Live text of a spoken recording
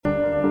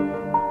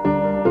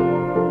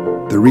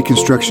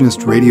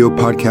Reconstructionist Radio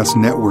Podcast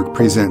Network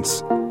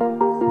presents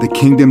the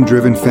Kingdom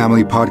Driven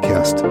Family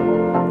Podcast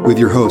with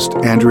your host,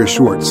 Andrea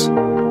Schwartz.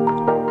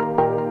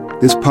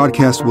 This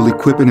podcast will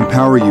equip and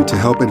empower you to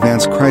help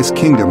advance Christ's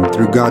kingdom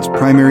through God's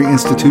primary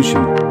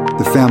institution,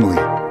 the family,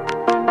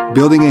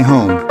 building a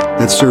home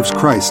that serves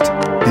Christ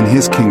and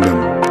His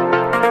kingdom.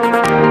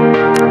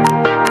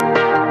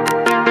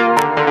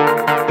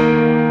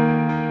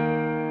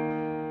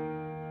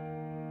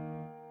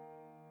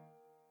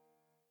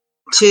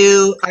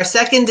 To our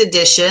second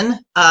edition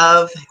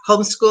of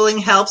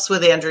Homeschooling Helps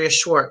with Andrea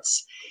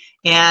Schwartz.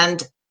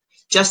 And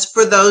just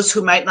for those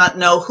who might not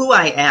know who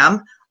I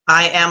am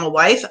a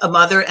wife, a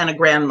mother, and a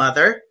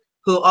grandmother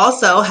who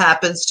also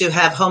happens to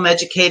have home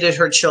educated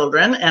her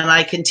children. And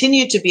I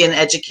continue to be an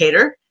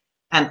educator,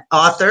 an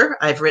author.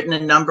 I've written a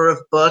number of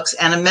books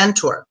and a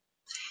mentor.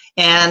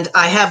 And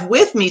I have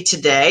with me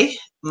today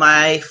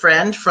my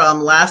friend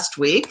from last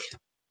week,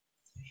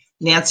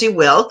 Nancy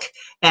Wilk.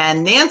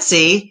 And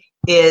Nancy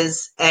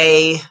is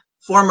a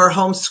former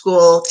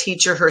homeschool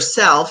teacher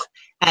herself,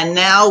 and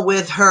now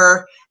with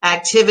her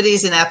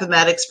activities in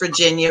Appomattox,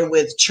 Virginia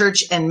with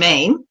Church and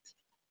Main,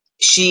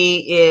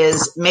 she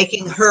is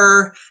making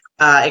her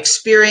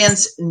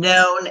experience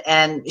known,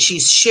 and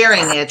she's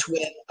sharing it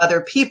with other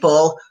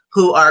people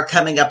who are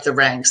coming up the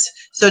ranks.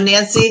 So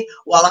Nancy,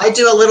 while I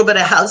do a little bit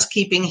of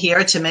housekeeping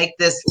here to make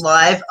this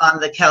live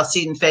on the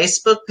Chalcedon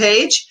Facebook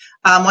page,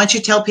 why don't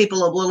you tell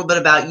people a little bit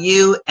about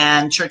you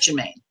and Church and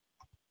Main?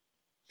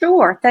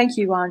 Sure. Thank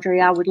you,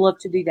 Andrea. I would love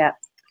to do that.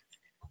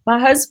 My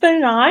husband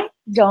and I,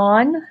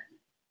 Don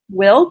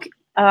Wilk,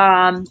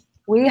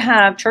 we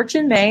have Church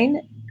and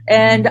Main,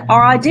 and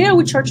our idea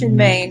with Church and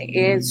Main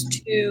is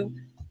to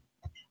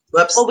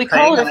what we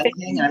call it.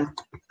 Hang on.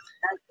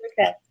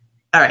 Okay.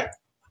 All right.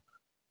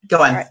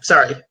 Go on. Right.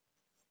 Sorry.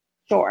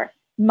 Sure.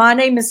 My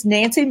name is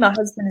Nancy. My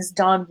husband is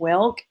Don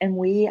Wilk, and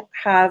we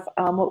have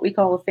what we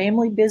call a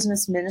family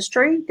business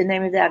ministry. The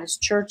name of that is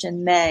Church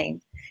and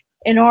Main.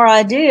 And our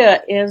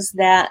idea is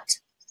that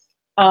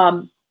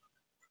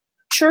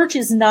church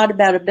is not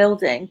about a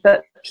building,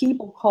 but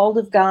people called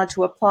of God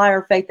to apply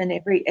our faith in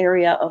every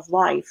area of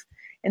life.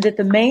 And that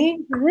the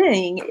main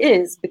thing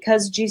is,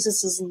 because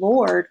Jesus is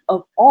Lord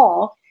of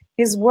all,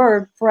 His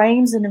word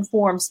frames and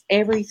informs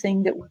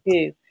everything that we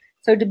do.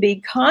 So to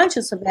be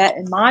conscious of that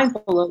and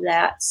mindful of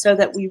that, so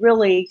that we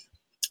really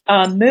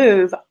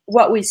move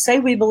what we say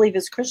we believe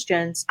as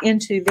Christians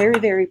into very,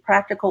 very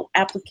practical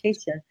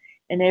application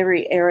in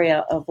every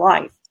area of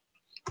life.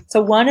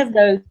 So one of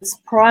those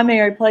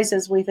primary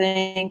places we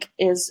think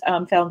is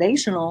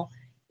foundational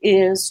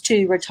is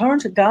to return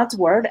to God's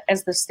word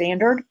as the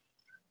standard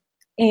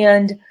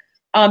and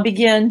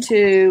begin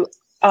to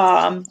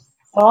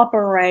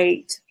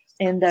operate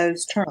in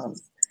those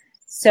terms.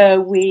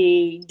 So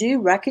we do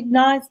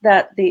recognize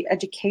that the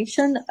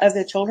education of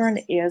the children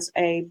is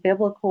a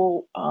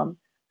biblical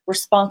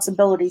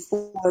responsibility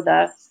for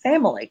the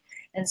family.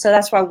 And so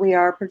that's why we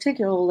are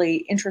particularly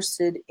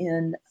interested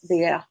in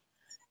the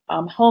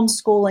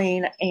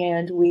homeschooling,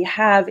 and we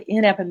have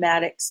in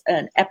Appomattox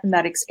an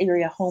Appomattox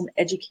area home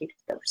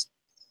educators.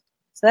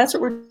 So that's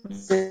what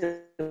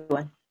we're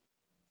doing.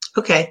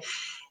 Okay.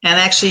 And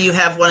actually you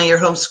have one of your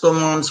homeschool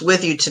moms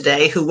with you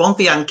today who won't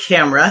be on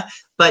camera,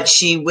 but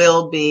she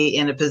will be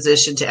in a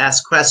position to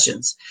ask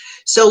questions.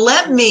 So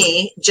let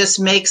me just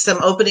make some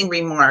opening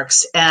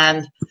remarks,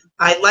 and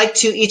I'd like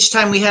to, each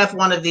time we have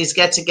one of these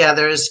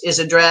get-togethers, is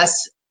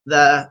address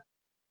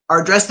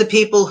the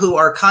people who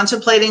are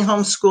contemplating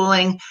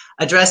homeschooling,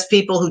 address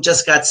people who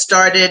just got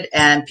started,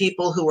 and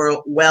people who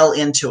are well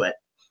into it.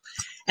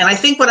 And I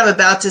think what I'm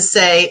about to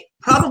say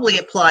probably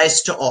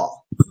applies to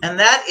all. And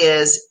that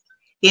is,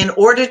 in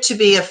order to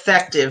be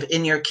effective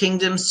in your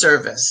kingdom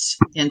service,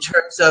 in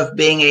terms of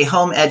being a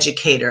home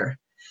educator,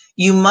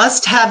 you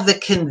must have the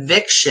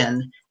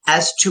conviction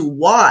as to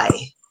why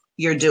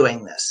you're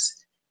doing this,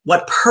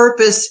 what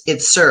purpose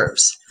it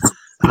serves.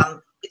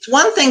 It's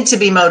one thing to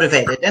be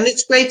motivated, and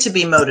it's great to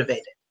be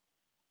motivated.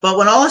 But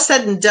when all is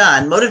said and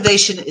done,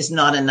 motivation is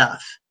not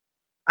enough.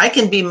 I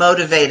can be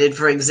motivated,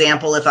 for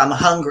example, if I'm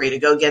hungry to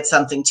go get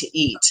something to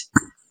eat,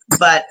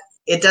 but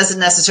it doesn't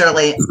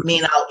necessarily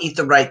mean I'll eat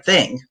the right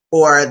thing,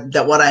 or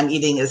that what I'm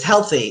eating is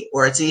healthy,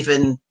 or it's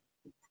even,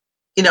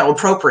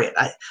 appropriate.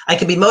 I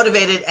could be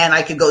motivated and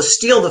I could go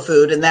steal the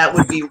food, and that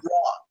would be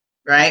wrong,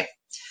 right?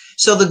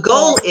 So the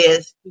goal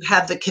is to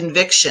have the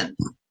conviction.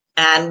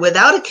 And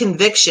without a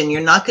conviction,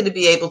 you're not going to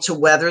be able to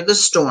weather the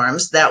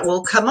storms that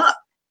will come up.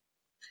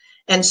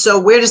 And so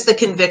where does the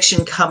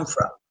conviction come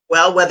from?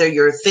 Well, whether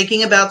you're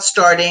thinking about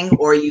starting,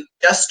 or you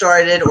just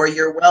started, or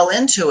you're well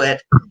into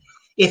it,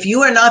 if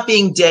you are not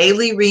being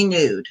daily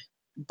renewed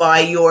by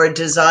your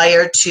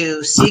desire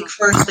to seek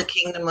first the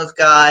kingdom of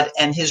God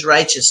and His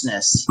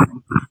righteousness,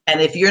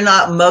 and if you're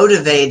not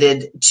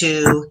motivated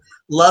to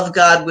love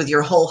God with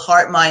your whole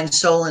heart, mind,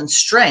 soul, and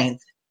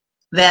strength,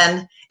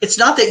 then it's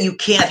not that you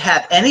can't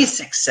have any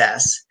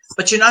success,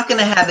 but you're not going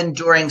to have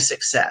enduring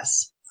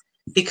success.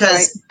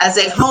 Because as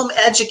a home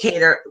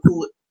educator,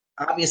 who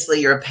obviously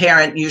you're a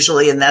parent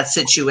usually in that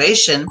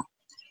situation,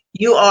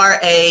 you are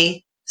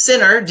a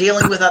sinner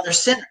dealing with other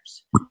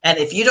sinners. And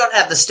if you don't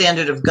have the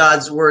standard of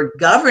God's word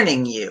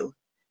governing you,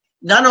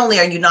 not only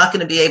are you not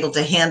going to be able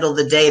to handle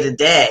the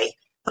day-to-day,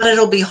 but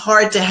it'll be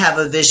hard to have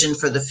a vision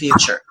for the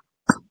future.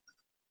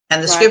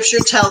 And the scripture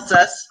tells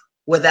us,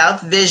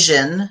 without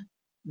vision,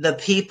 the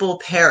people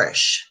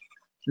perish.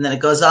 And then it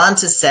goes on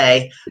to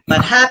say,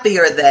 but happy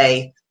are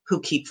they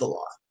who keep the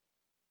law.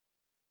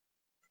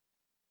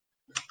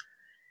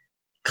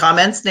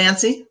 Comments,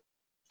 Nancy?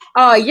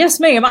 Yes,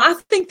 ma'am. I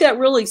think that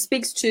really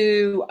speaks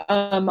to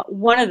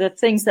one of the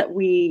things that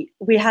we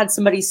had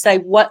somebody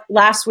say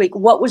last week.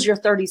 What was your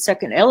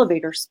 30-second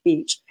elevator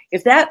speech?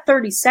 If that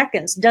 30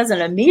 seconds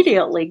doesn't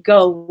immediately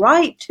go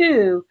right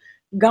to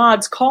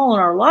God's call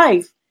in our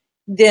life,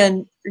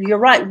 then you're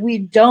right. We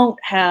don't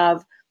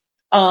have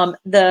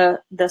the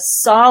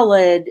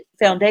solid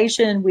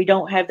foundation. We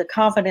don't have the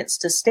confidence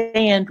to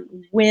stand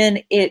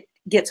when it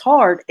gets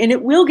hard, and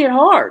it will get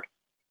hard.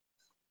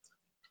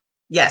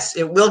 Yes,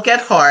 it will get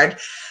hard,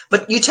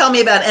 but you tell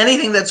me about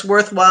anything that's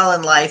worthwhile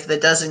in life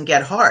that doesn't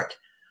get hard.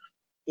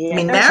 Yeah, I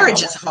mean,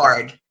 marriage is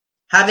hard.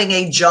 Having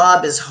a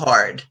job is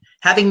hard.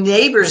 Having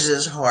neighbors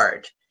is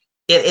hard.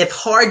 If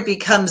hard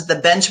becomes the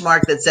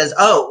benchmark that says,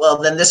 oh, well,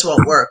 then this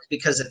won't work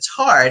because it's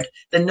hard,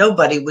 then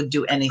nobody would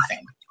do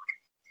anything.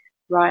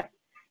 Right.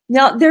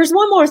 Now, there's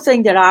one more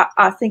thing that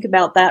I think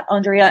about that,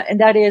 Andrea, and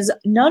that is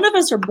none of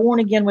us are born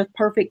again with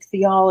perfect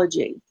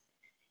theology.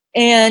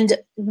 And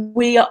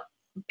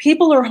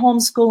people are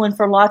homeschooling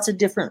for lots of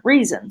different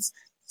reasons.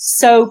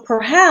 So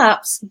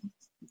perhaps,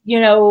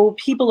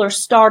 people are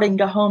starting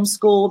to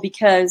homeschool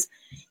because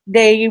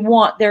they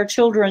want their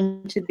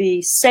children to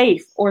be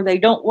safe, or they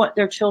don't want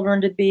their children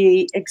to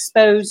be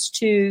exposed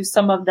to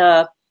some of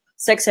the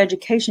sex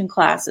education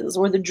classes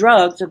or the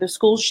drugs or the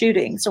school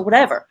shootings or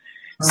whatever.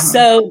 Uh-huh.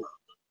 So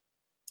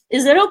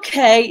is it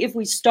okay if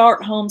we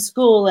start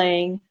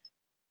homeschooling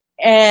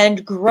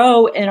and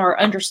grow in our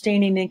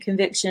understanding and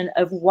conviction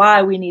of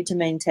why we need to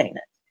maintain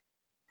it?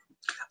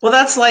 Well,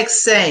 that's like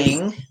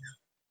saying,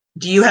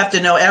 do you have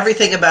to know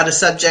everything about a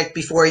subject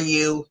before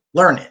you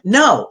learn it?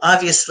 No,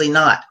 obviously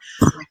not.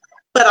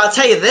 But I'll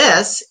tell you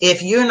this,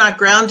 if you're not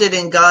grounded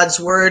in God's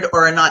word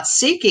or are not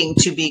seeking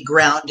to be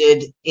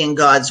grounded in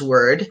God's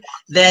word,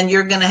 then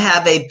you're going to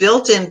have a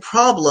built-in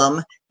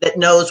problem that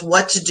knows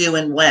what to do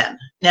and when.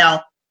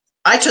 Now,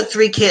 I took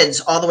 3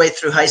 kids all the way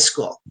through high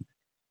school.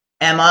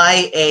 Am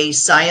I a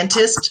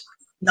scientist?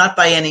 Not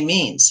by any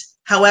means.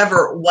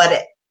 However,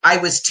 what I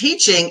was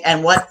teaching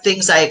and what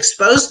things I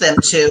exposed them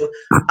to,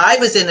 I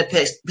was in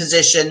a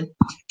position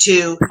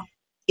to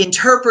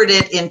interpret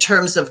it in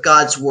terms of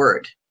God's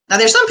word. Now,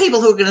 there's some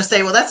people who are going to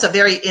say, well, that's a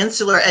very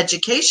insular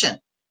education.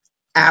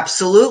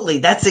 Absolutely.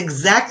 That's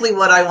exactly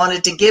what I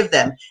wanted to give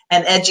them,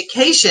 an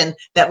education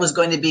that was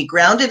going to be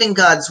grounded in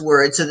God's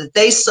word so that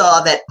they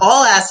saw that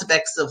all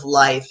aspects of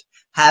life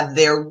have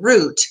their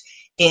root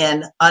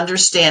in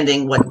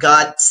understanding what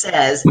God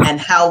says and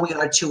how we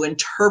are to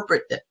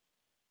interpret it.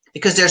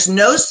 Because there's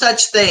no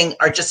such thing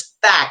are just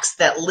facts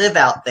that live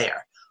out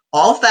there.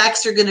 All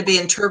facts are going to be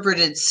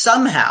interpreted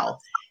somehow.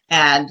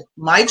 And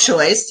my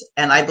choice,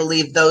 and I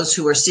believe those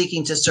who are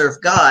seeking to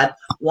serve God,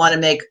 want to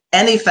make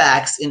any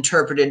facts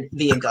interpreted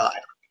via God.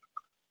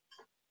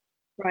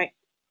 Right,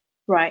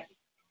 right.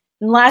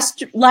 And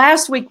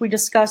last week we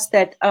discussed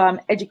that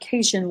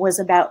education was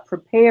about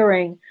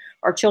preparing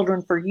our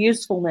children for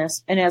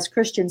usefulness. And as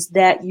Christians,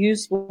 that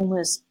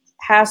usefulness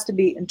has to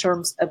be in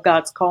terms of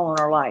God's call in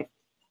our life.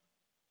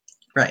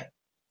 Right.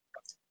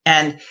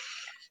 And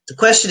the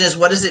question is,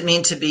 what does it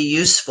mean to be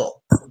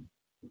useful?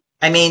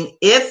 I mean,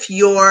 if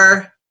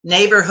your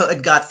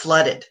neighborhood got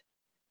flooded,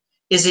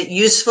 is it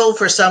useful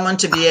for someone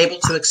to be able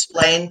to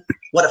explain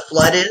what a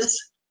flood is?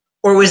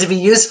 Or would it be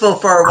useful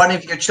for one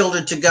of your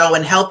children to go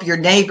and help your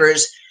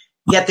neighbors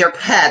get their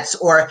pets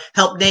or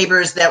help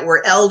neighbors that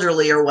were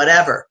elderly or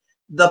whatever?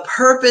 The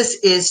purpose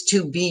is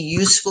to be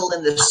useful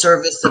in the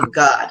service of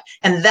God.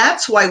 And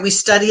that's why we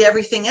study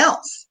everything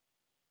else.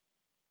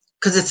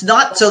 Because it's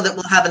not so that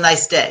we'll have a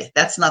nice day.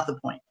 That's not the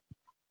point.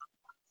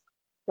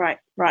 Right,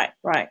 right,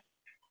 right.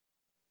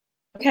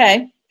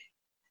 Okay.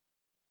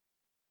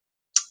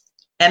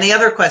 Any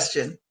other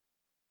question?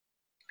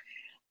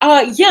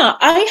 Yeah,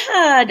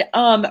 I had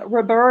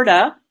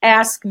Roberta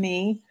ask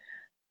me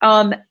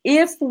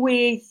if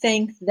we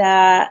think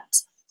that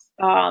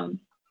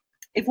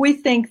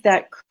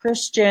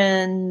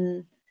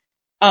Christian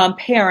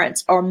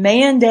parents are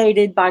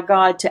mandated by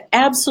God to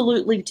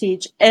absolutely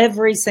teach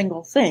every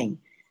single thing.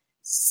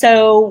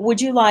 So would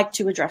you like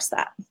to address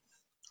that?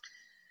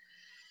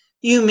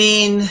 You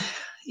mean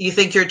you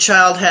think your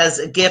child has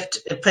a gift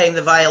at playing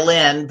the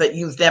violin, but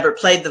you've never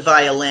played the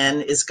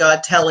violin? Is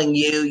God telling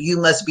you, you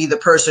must be the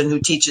person who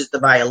teaches the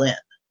violin?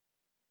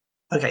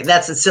 Okay,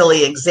 that's a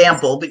silly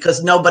example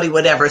because nobody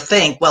would ever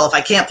think, well, if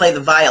I can't play the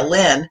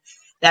violin,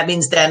 that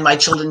means then my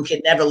children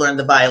can never learn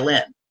the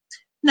violin.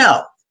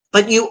 No,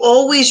 but you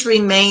always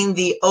remain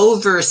the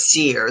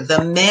overseer,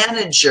 the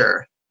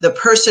manager, the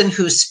person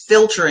who's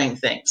filtering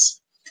things.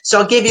 So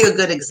I'll give you a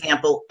good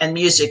example, and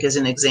music is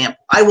an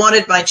example. I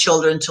wanted my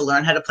children to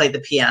learn how to play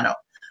the piano.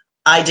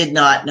 I did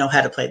not know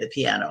how to play the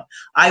piano.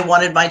 I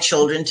wanted my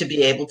children to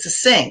be able to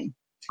sing.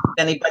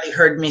 If anybody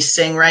heard me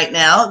sing right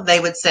now, they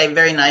would say,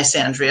 very nice,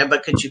 Andrea,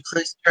 but could you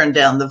please turn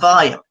down the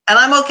volume? And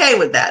I'm okay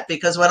with that,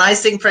 because when I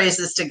sing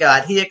praises to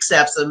God, he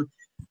accepts them,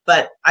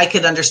 but I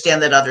could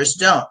understand that others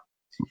don't.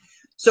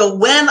 So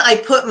when I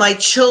put my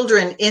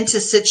children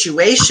into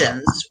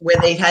situations where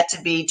they had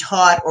to be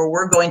taught or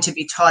were going to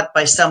be taught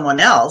by someone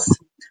else,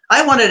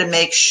 I wanted to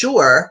make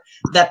sure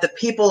that the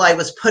people I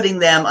was putting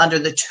them under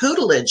the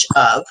tutelage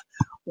of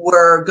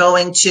were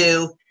going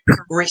to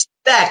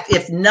respect,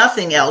 if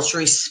nothing else,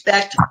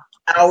 respect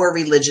our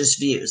religious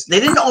views. They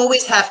didn't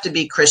always have to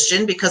be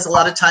Christian, because a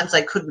lot of times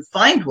I couldn't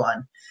find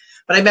one.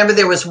 But I remember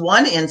there was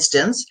one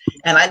instance,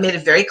 and I made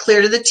it very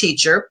clear to the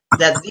teacher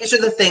that these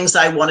are the things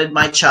I wanted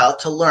my child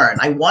to learn.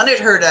 I wanted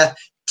her to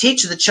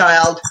teach the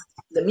child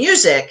the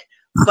music,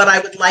 but I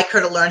would like her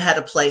to learn how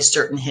to play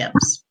certain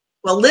hymns.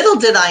 Well, little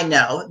did I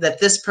know that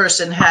this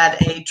person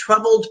had a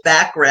troubled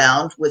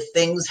background with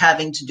things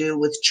having to do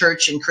with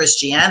church and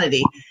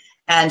Christianity,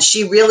 and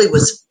she really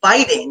was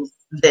fighting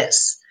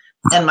this.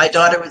 And my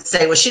daughter would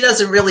say, well, she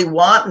doesn't really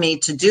want me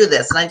to do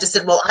this. And I just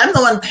said, well, I'm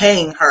the one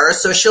paying her,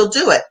 so she'll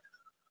do it.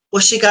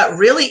 Well, she got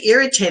really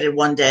irritated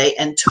one day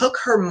and took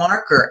her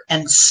marker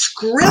and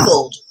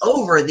scribbled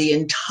over the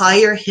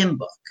entire hymn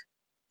book.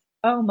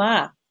 Oh,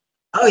 my.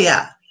 Oh,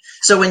 yeah.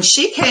 So when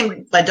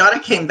my daughter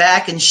came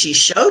back and she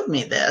showed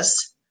me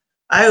this,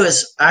 I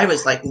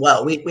was like,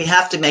 well, we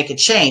have to make a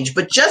change.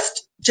 But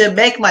just to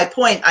make my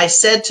point, I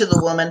said to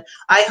the woman,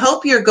 I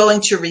hope you're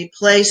going to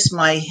replace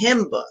my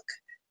hymn book,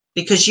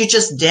 because you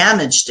just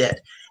damaged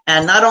it.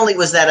 And not only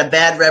was that a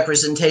bad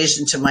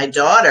representation to my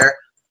daughter,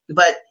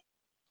 but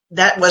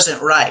that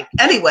wasn't right.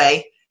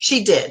 Anyway,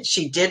 she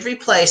did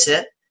replace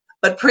it.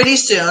 But pretty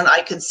soon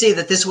I could see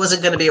that this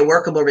wasn't going to be a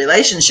workable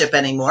relationship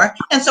anymore.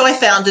 And so I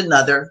found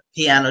another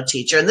piano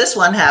teacher. And this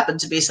one happened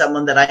to be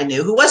someone that I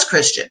knew who was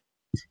Christian.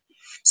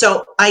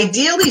 So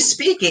ideally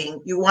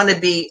speaking, you want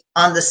to be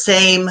on the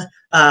same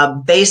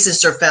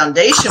basis or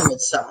foundation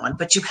with someone,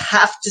 but you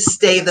have to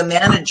stay the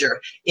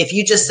manager. If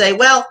you just say,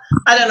 well,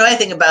 I don't know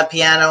anything about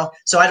piano,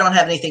 so I don't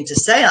have anything to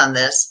say on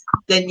this,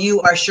 then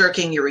you are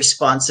shirking your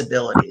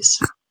responsibilities.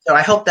 So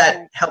I hope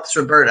that helps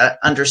Roberta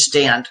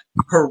understand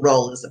her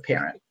role as a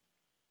parent.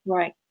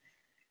 Right.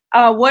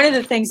 One of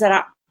the things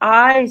that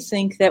I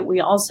think that we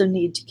also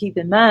need to keep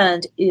in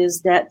mind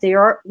is that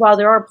while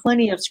there are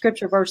plenty of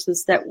scripture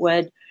verses that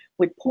would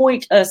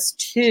point us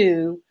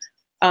to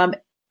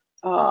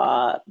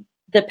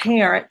the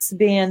parents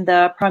being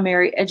the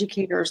primary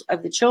educators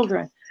of the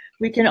children,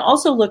 we can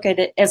also look at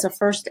it as a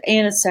first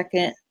and a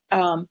second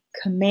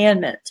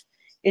commandment.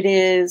 It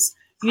is,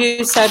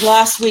 you said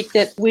last week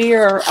that we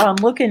are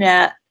looking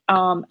at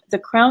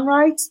the crown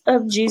rights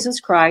of Jesus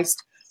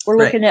Christ. We're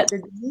looking at the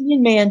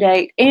dominion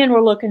mandate, and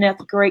we're looking at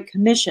the Great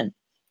Commission.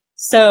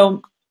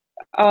 So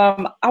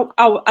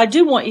I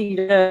do want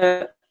you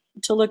to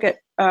look at,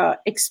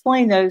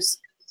 explain those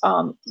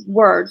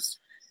words,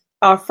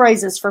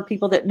 phrases for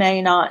people that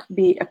may not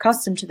be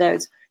accustomed to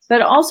those,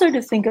 but also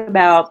to think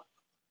about,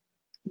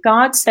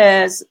 God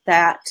says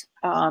that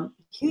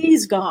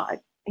he's God.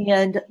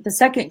 And the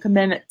second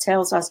commandment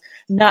tells us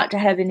not to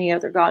have any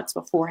other gods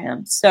before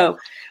him. So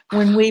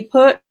when we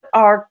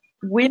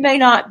we may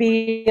not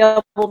be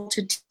able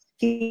to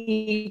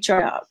teach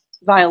our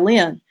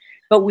violin,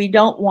 but we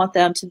don't want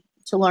them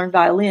to learn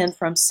violin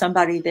from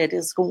somebody that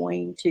is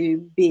going to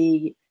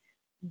be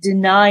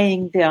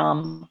denying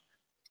them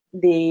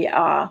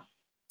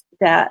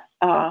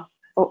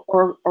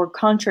or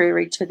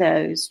contrary to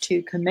those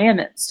two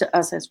commandments to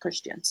us as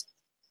Christians.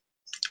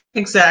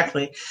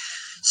 Exactly.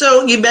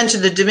 So you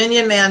mentioned the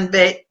dominion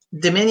mandate,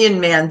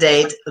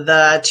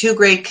 the two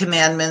great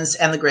commandments,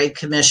 and the Great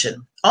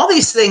Commission. All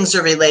these things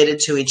are related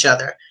to each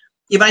other.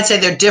 You might say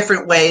they're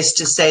different ways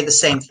to say the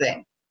same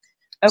thing.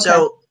 Okay.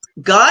 So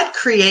God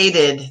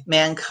created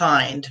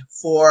mankind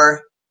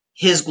for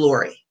his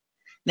glory.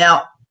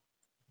 Now,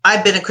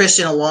 I've been a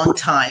Christian a long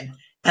time,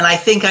 and I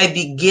think I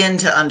begin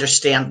to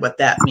understand what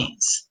that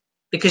means.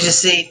 Because you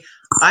see,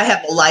 I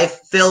have a life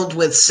filled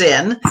with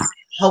sin.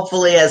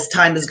 Hopefully, as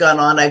time has gone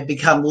on, I've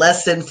become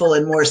less sinful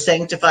and more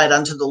sanctified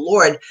unto the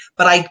Lord.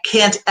 But I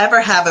can't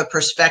ever have a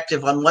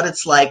perspective on what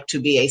it's like to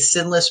be a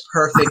sinless,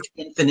 perfect,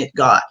 infinite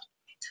God.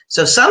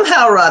 So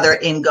somehow or other,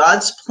 in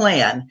God's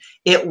plan,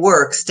 it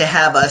works to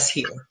have us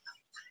here.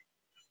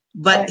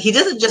 But he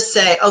doesn't just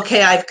say,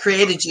 okay, I've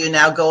created you,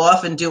 now go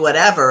off and do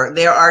whatever.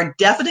 There are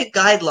definite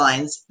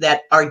guidelines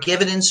that are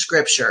given in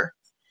Scripture.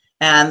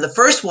 And the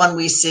first one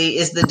we see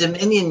is the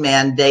dominion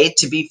mandate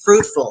to be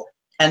fruitful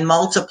and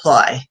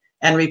multiply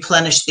and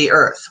replenish the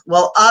earth.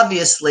 Well,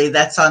 obviously,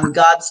 that's on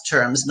God's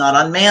terms, not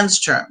on man's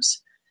terms.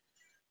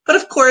 But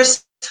of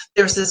course,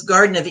 there's this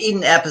Garden of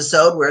Eden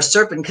episode where a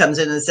serpent comes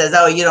in and says,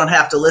 oh, you don't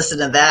have to listen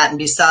to that. And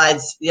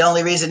besides, the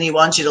only reason he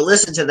wants you to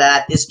listen to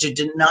that is to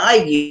deny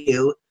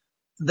you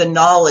the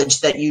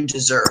knowledge that you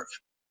deserve.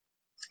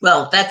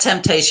 Well, that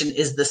temptation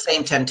is the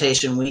same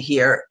temptation we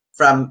hear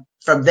from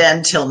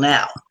then till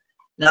now.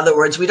 In other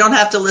words, we don't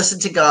have to listen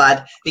to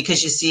God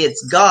because, you see,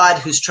 it's God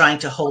who's trying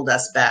to hold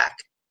us back,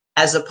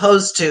 as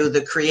opposed to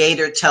the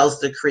Creator tells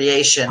the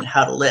creation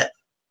how to live.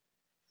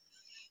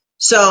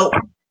 So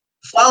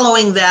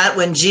following that,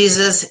 when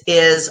Jesus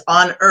is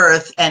on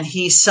earth and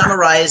he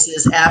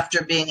summarizes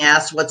after being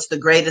asked what's the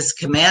greatest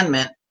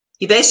commandment,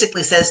 he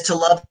basically says to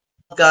love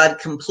God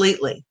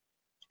completely.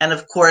 And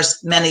of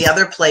course, many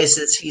other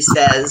places he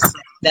says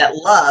that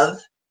love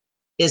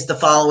is the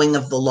following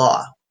of the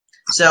law.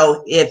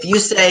 So if you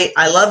say,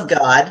 I love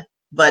God,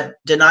 but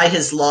deny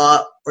his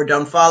law or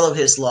don't follow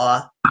his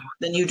law,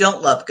 then you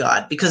don't love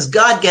God, because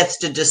God gets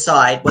to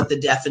decide what the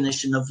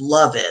definition of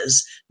love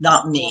is,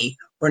 not me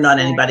or not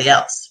anybody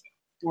else.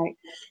 Right.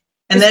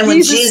 And then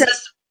when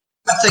Jesus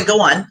said,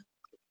 go on.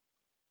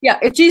 Yeah,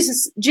 if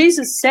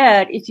Jesus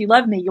said, if you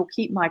love me, you'll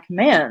keep my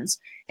commands.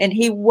 And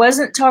he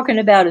wasn't talking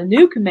about a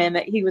new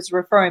commandment. He was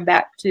referring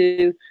back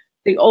to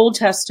the Old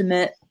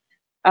Testament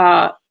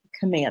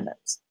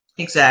commandments.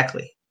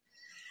 Exactly.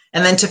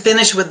 And then to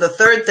finish with the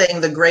third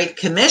thing, the Great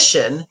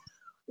Commission,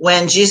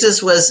 when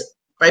Jesus was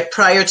right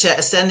prior to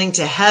ascending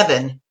to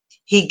heaven,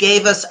 he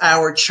gave us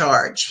our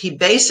charge. He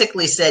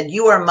basically said,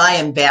 you are my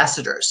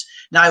ambassadors.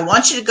 Now I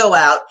want you to go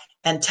out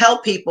and tell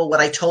people what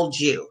I told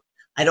you.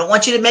 I don't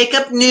want you to make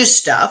up new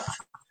stuff.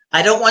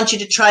 I don't want you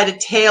to try to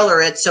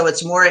tailor it so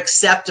it's more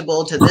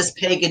acceptable to this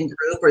pagan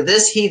group or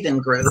this heathen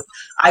group.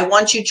 I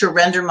want you to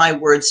render my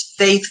words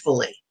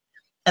faithfully.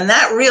 And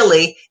that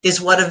really is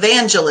what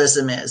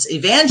evangelism is.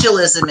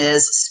 Evangelism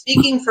is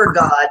speaking for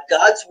God,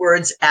 God's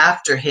words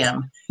after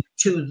him,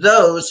 to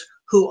those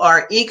who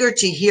are eager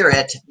to hear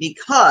it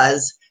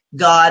because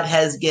God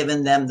has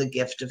given them the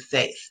gift of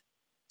faith.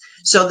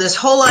 So this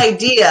whole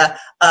idea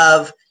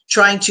of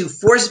trying to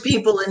force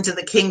people into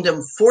the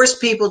kingdom, force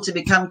people to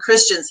become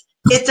Christians,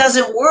 it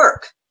doesn't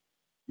work.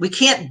 We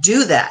can't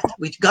do that.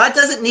 God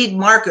doesn't need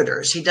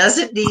marketers. He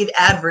doesn't need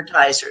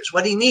advertisers.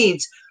 What he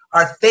needs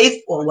are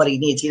faithful. What he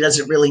needs, he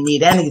doesn't really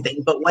need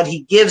anything, but what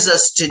he gives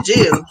us to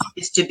do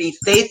is to be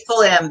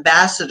faithful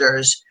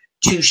ambassadors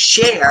to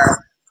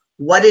share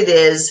what it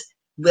is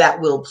that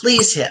will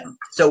please him.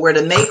 So we're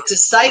to make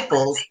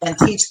disciples and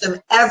teach them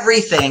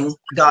everything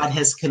God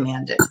has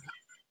commanded.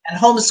 And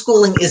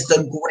homeschooling is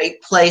the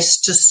great place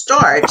to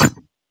start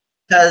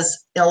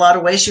because in a lot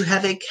of ways you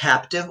have a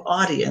captive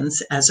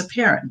audience as a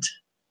parent.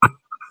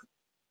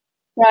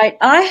 Right.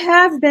 I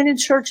have been in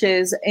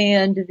churches,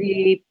 and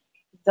the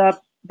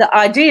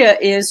idea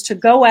is to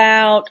go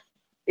out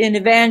in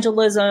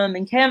evangelism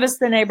and canvass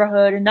the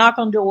neighborhood and knock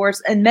on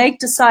doors and make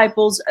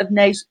disciples of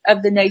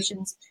the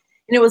nations.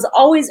 And it was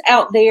always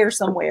out there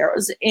somewhere. It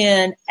was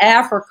in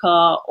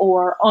Africa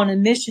or on a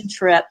mission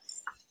trip.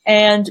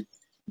 And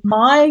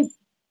my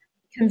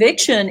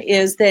conviction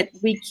is that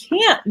we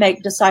can't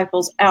make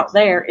disciples out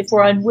there if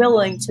we're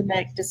unwilling to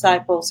make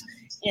disciples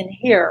in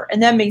here.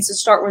 And that means to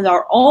start with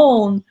our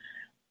own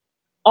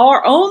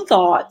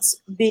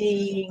thoughts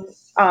being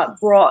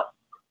brought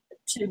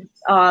to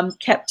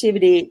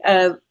captivity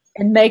and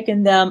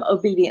making them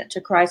obedient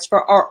to Christ,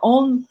 for our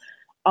own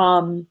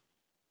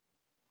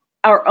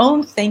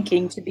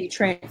thinking to be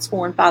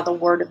transformed by the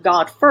Word of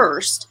God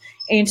first,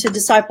 and to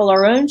disciple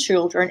our own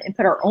children and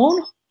put our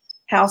own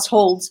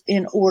households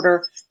in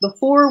order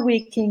before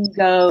we can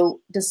go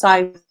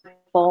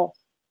disciple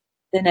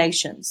the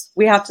nations.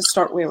 We have to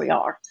start where we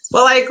are.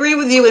 Well, I agree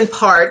with you in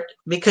part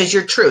because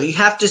you're true. You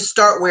have to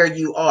start where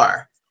you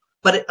are.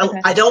 But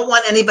okay. I don't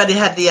want anybody to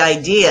have the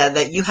idea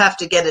that you have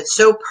to get it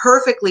so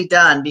perfectly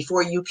done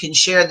before you can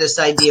share this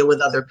idea with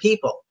other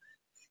people.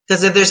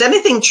 Because if there's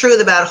anything true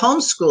about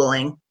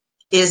homeschooling,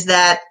 is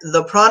that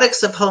the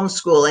products of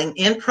homeschooling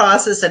in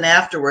process and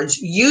afterwards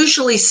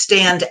usually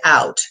stand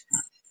out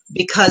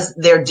because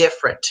they're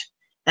different.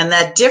 And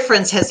that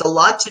difference has a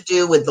lot to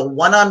do with the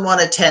one-on-one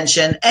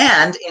attention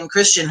and, in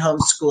Christian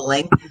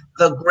homeschooling,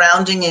 the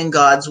grounding in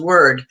God's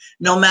word,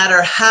 no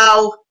matter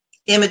how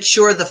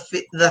immature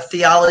the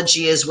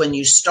theology is when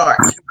you start.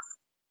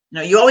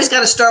 You always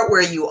got to start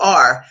where you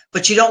are,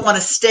 but you don't want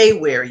to stay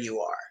where you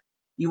are.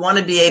 You want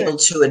to be able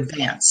to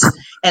advance.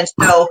 And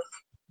so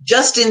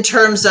just in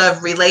terms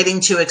of relating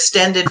to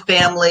extended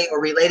family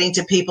or relating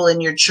to people in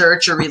your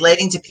church or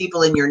relating to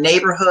people in your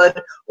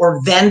neighborhood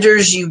or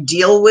vendors you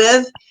deal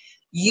with,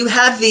 you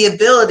have the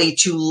ability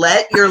to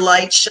let your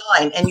light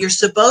shine, and you're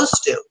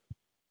supposed to.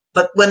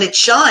 But when it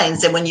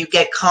shines and when you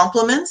get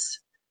compliments,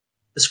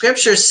 the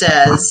scripture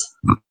says,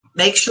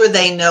 make sure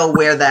they know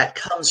where that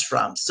comes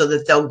from so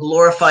that they'll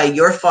glorify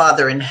your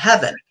Father in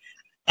heaven.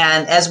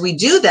 And as we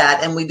do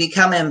that and we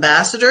become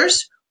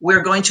ambassadors,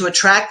 we're going to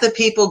attract the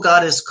people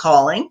God is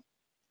calling. And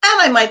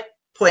I might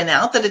point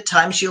out that at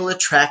times you'll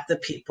attract the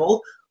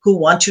people who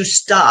want to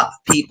stop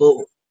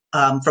people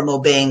from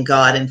obeying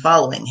God and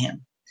following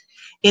him.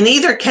 In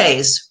either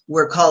case,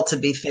 we're called to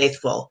be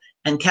faithful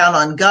and count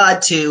on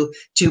God to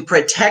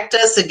protect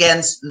us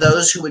against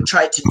those who would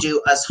try to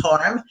do us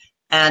harm,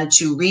 and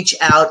to reach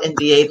out and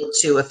be able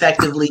to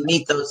effectively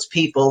meet those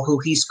people who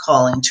he's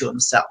calling to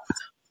himself.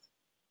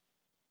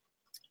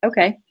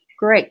 Okay,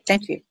 great.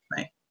 Thank you.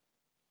 Right.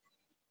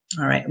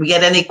 All right. We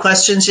get any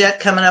questions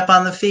yet coming up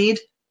on the feed?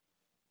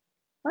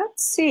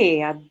 Let's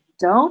see. I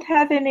don't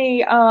have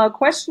any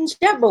questions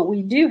yet, but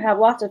we do have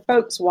lots of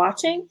folks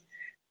watching.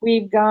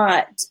 We've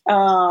got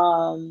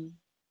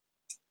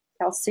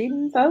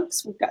Chalcedon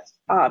folks. We've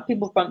got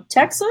people from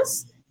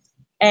Texas.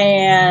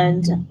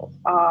 And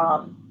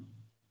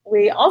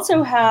we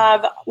also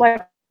have,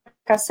 like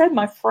I said,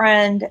 my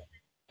friend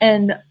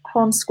and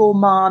homeschool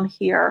mom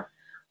here,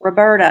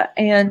 Roberta.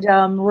 And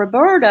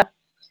Roberta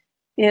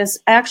is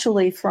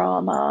actually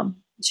from,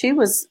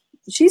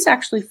 she's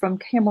actually from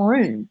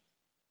Cameroon.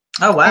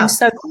 Oh, wow. And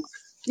so,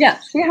 yeah,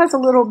 she has a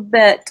little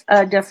bit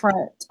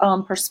different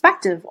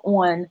perspective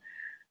on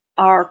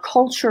our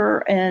culture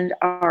and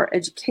our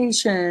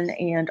education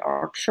and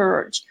our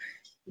church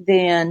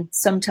than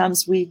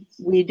sometimes we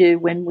do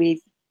when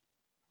we've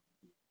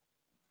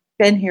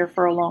been here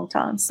for a long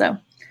time. So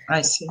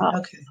I see.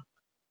 Okay.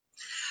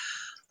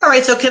 All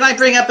right. So can I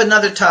bring up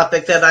another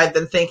topic that I've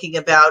been thinking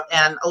about?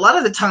 And a lot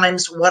of the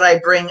times what I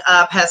bring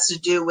up has to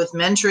do with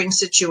mentoring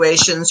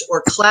situations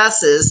or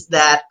classes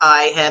that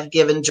I have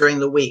given during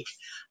the week.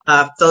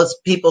 Those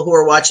people who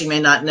are watching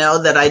may not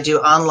know that I do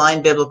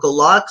online biblical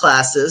law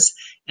classes,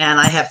 and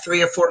I have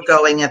 3 or 4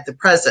 going at the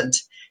present.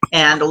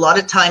 And a lot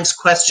of times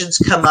questions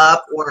come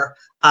up or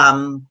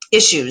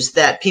issues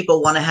that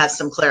people want to have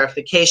some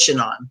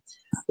clarification on.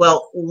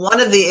 Well, one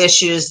of the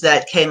issues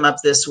that came up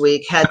this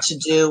week had to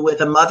do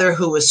with a mother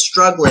who was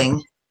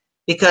struggling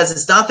because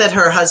it's not that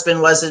her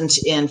husband wasn't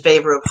in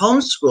favor of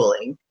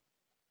homeschooling.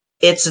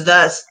 It's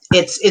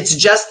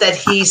just that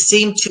he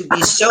seemed to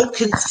be so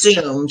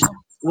consumed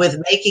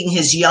with making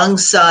his young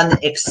son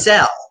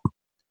excel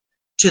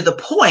to the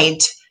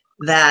point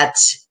that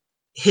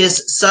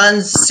his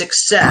son's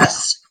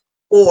success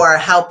or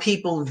how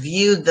people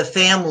viewed the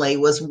family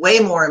was way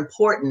more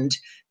important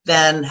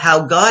than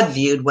how God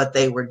viewed what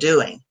they were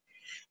doing.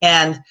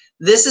 And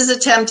this is a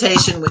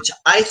temptation which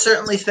I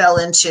certainly fell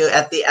into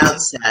at the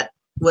outset,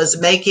 was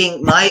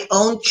making my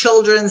own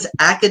children's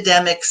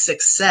academic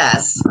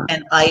success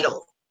an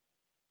idol.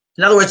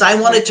 In other words, I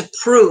wanted to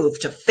prove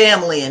to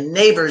family and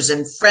neighbors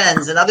and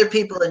friends and other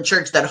people in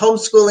church that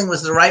homeschooling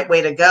was the right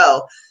way to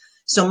go.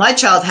 So my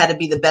child had to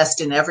be the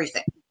best in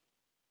everything.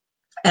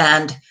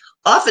 And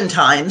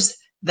oftentimes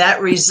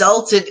that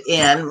resulted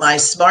in my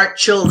smart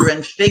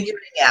children figuring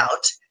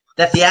out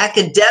that the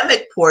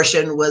academic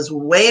portion was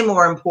way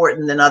more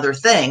important than other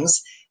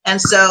things. And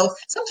so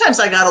sometimes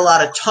I got a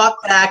lot of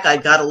talk back, I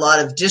got a lot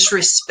of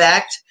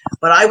disrespect,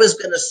 but I was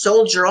going to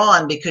soldier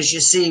on because,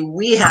 you see,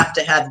 we have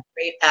to have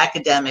great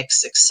academic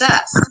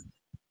success.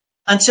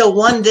 Until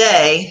one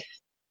day,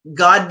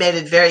 God made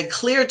it very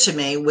clear to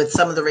me with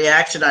some of the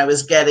reaction I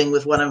was getting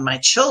with one of my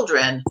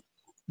children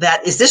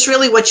that, is this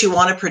really what you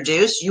want to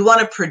produce? You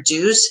want to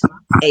produce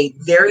a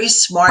very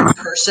smart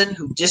person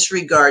who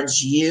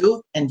disregards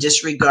you and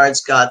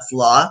disregards God's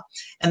law?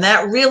 And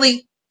that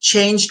really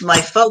changed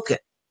my focus.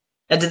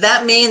 And did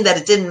that mean that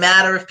it didn't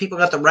matter if people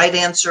got the right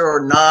answer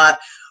or not,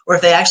 or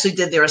if they actually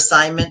did their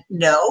assignment?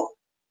 No.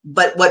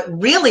 But what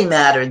really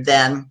mattered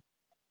then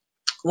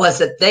was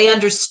that they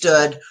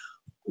understood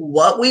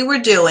what we were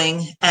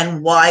doing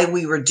and why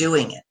we were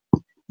doing it.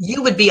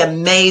 You would be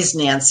amazed,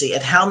 Nancy,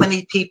 at how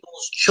many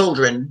people's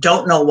children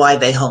don't know why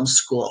they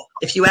homeschool.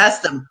 If you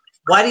ask them,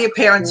 why do your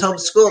parents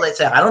homeschool? They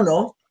say, I don't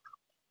know.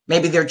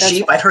 Maybe they're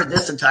cheap. I've heard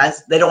this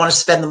sometimes. They don't want to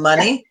spend the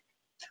money,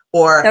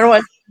 or they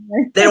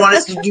don't want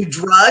us to do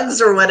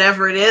drugs or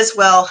whatever it is.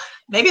 Well,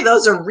 maybe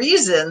those are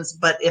reasons,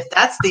 but if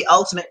that's the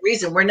ultimate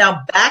reason, we're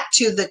now back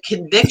to the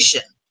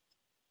conviction.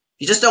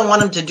 You just don't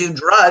want them to do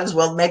drugs.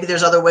 Well, maybe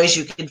there's other ways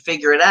you can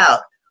figure it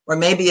out. Or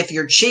maybe if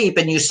you're cheap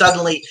and you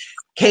suddenly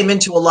came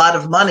into a lot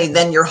of money,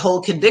 then your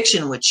whole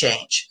conviction would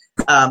change.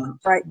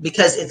 Right.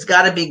 Because it's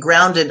got to be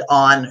grounded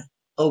on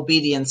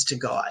obedience to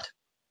God.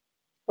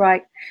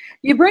 Right.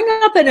 You bring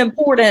up an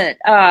important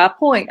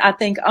point, I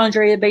think,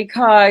 Andrea,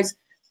 because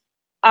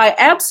I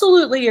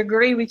absolutely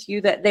agree with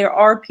you that there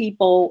are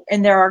people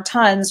and there are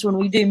times when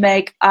we do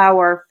make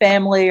our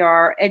family or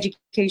our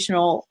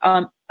educational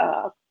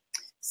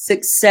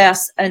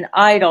success an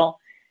idol.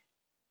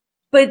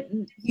 But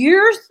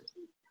your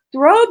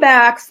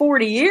throwback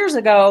 40 years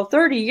ago,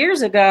 30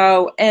 years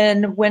ago,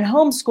 and when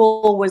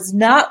homeschool was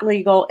not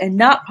legal and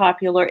not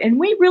popular, and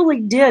we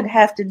really did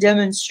have to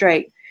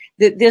demonstrate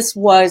that this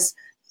was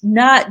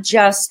not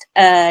just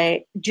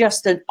an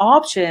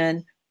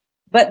option,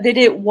 but that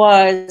it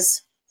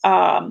was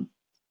that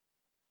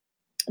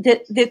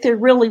there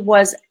really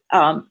was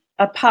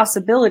a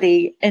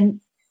possibility, and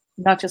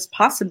not just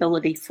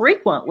possibility,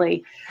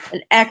 frequently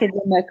an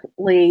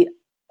academically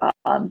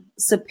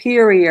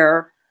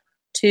superior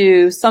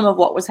to some of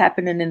what was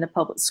happening in the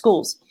public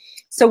schools.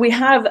 So we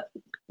have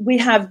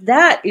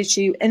that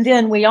issue, and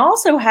then we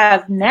also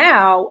have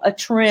now a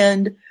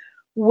trend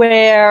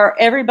where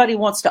everybody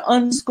wants to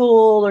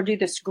unschool or do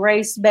this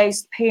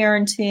grace-based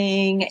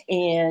parenting,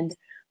 and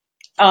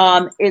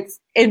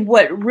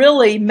what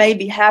really may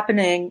be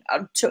happening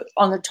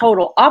on the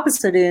total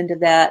opposite end of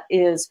that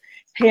is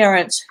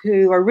parents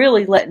who are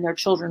really letting their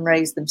children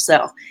raise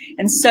themselves.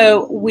 And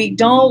so we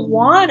don't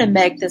want to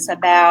make this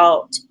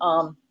about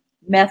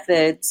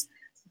methods,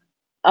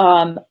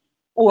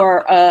 or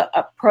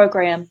a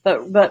program,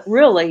 but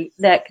really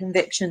that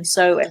conviction.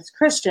 So as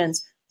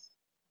Christians,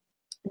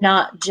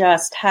 not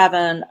just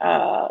having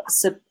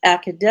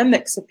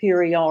academic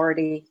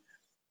superiority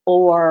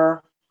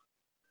or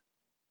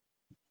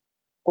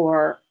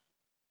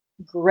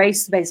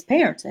grace-based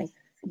parenting,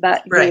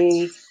 but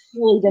Right.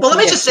 Well, let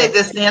me just say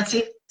this,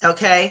 Nancy.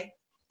 Okay.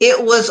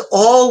 It was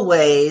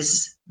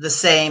always the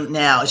same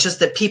now. It's just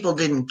that people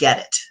didn't get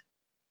it.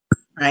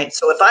 Right.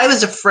 So if I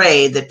was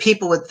afraid that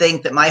people would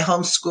think that my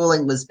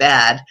homeschooling was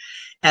bad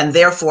and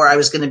therefore I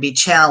was going to be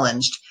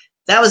challenged,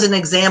 that was an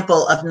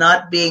example of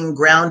not being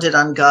grounded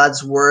on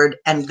God's word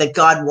and that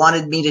God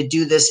wanted me to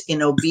do this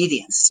in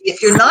obedience.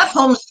 If you're not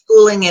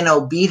homeschooling in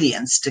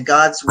obedience to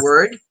God's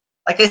word,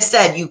 like I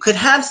said, you could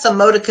have some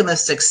modicum of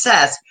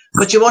success,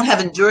 but you won't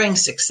have enduring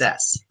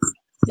success.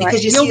 Because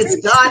right. you see,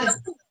 it's God.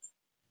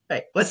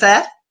 Right. What's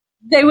that?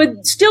 They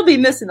would still be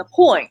missing the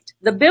point,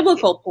 the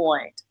biblical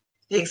point.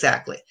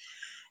 Exactly.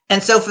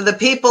 And so for the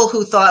people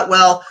who thought,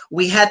 well,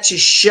 we had to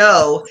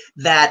show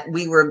that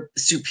we were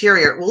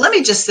superior. Well, let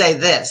me just say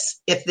this.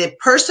 If the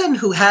person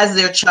who has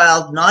their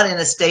child not in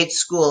a state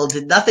school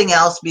did nothing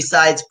else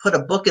besides put a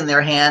book in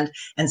their hand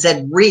and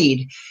said,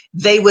 read,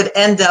 they would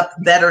end up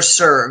better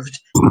served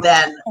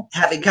than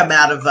having come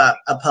out of a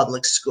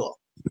public school.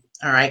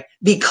 All right.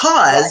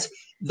 Because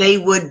they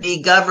would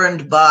be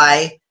governed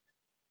by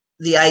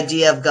the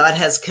idea of God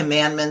has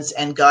commandments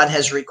and God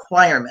has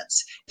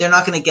requirements. They're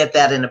not going to get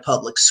that in a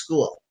public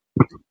school.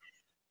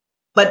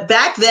 But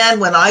back then,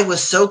 when I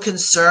was so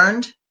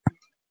concerned,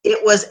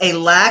 it was a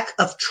lack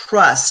of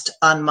trust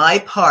on my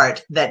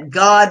part that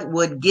God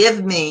would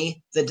give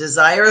me the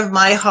desire of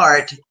my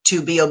heart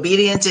to be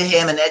obedient to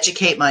him and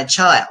educate my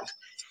child.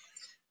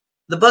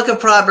 The book of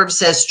Proverbs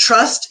says,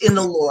 trust in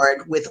the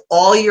Lord with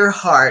all your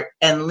heart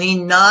and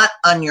lean not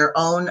on your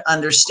own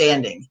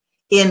understanding.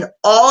 In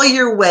all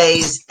your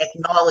ways,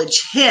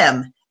 acknowledge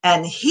him,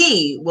 and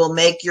he will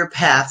make your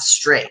path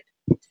straight.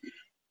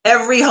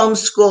 Every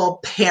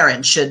homeschool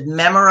parent should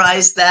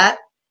memorize that.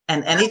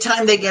 And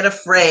anytime they get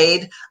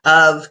afraid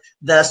of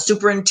the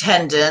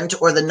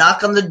superintendent or the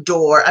knock on the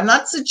door, I'm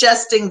not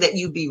suggesting that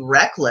you be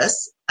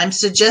reckless. I'm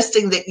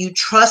suggesting that you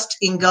trust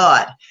in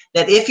God,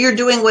 that if you're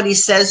doing what he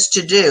says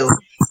to do,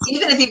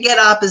 even if you get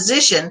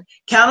opposition,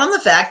 count on the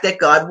fact that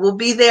God will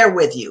be there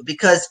with you,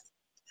 because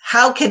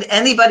how can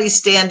anybody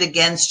stand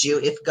against you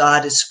if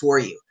God is for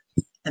you?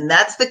 And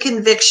that's the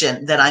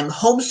conviction that I'm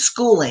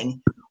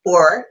homeschooling,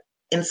 or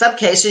in some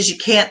cases, you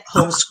can't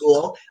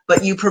homeschool,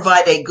 but you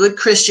provide a good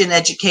Christian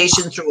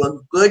education through a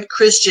good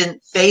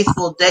Christian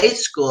faithful day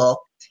school,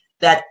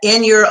 that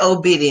in your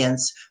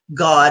obedience,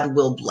 God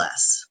will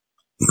bless.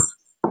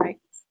 Right,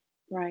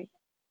 right.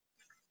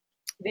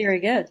 Very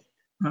good.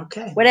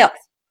 Okay. What else?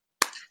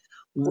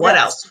 What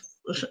else?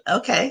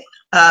 Okay.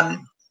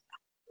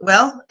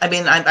 Well, I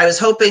mean, I was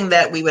hoping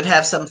that we would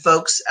have some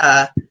folks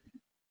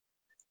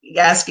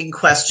asking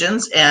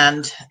questions,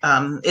 and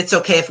it's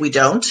okay if we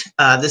don't.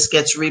 This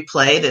gets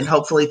replayed and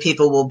hopefully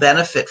people will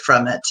benefit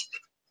from it.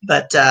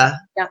 But I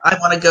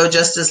want to go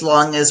just as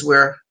long as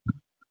we're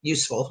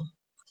useful.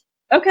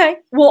 Okay.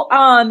 Well,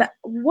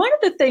 one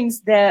of the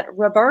things that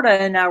Roberta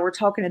and I were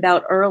talking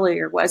about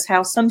earlier was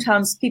how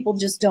sometimes people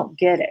just don't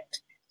get it,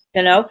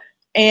 you know?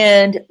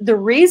 And the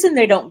reason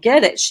they don't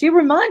get it, she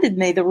reminded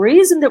me, the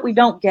reason that we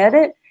don't get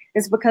it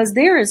is because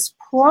there is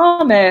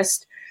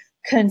promised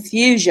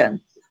confusion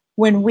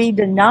when we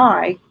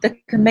deny the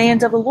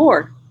command of the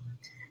Lord.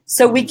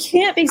 So we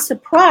can't be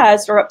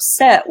surprised or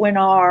upset when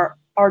our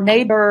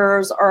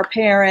neighbors, our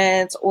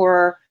parents,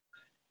 or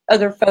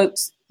other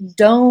folks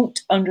don't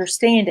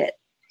understand it.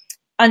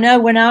 I know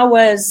when I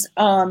was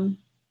homeschooling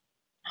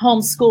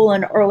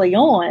early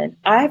on,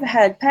 I've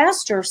had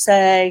pastors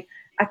say,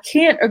 I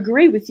can't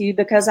agree with you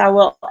because I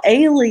will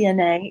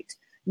alienate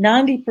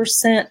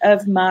 90%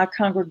 of my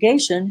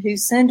congregation who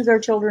send their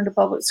children to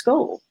public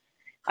school.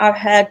 I've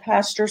had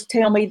pastors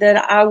tell me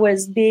that I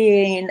was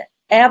being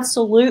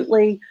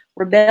absolutely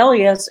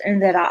rebellious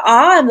and that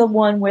I'm the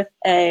one with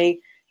a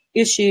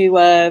issue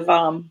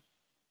of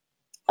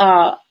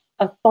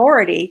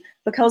authority,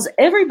 because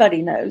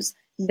everybody knows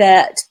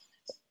that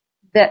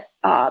the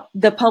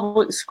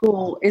public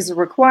school is a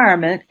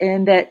requirement,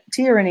 and that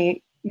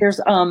truancy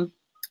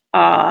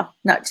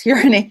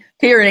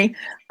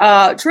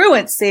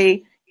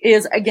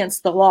is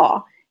against the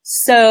law.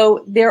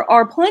 So there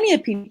are plenty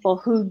of people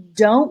who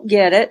don't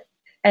get it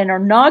and are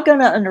not going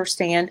to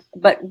understand,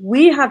 but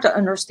we have to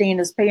understand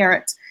as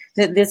parents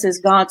that this is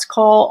God's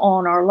call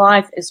on our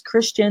life as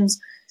Christians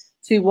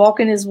to walk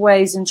in his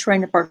ways and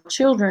train up our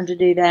children to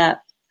do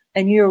that.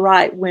 And you're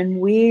right, when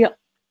we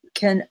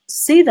can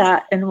see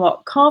that and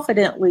walk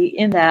confidently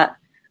in that,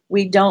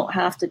 we don't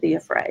have to be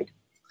afraid.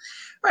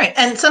 Right.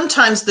 And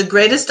sometimes the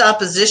greatest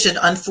opposition,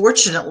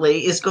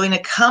 unfortunately, is going to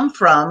come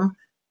from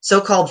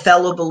so-called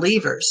fellow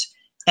believers.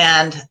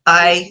 And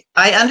I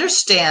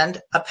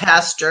understand a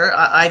pastor.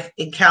 I've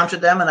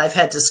encountered them and I've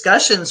had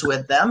discussions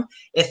with them.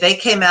 If they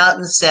came out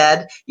and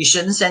said, you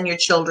shouldn't send your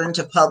children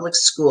to public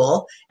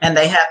school, and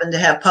they happen to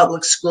have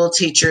public school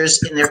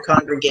teachers in their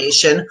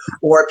congregation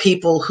or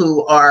people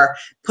who are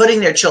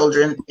putting their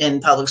children in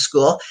public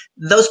school,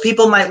 those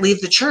people might leave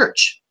the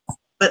church.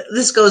 But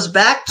this goes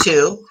back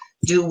to,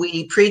 do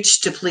we preach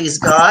to please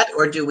God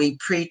or do we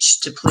preach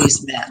to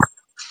please men?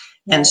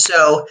 And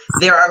so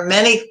there are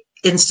many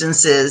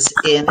instances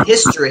in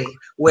history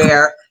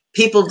where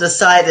people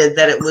decided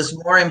that it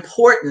was more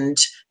important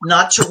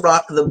not to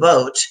rock the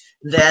boat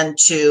than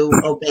to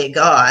obey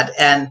God.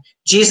 And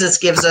Jesus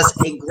gives us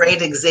a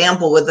great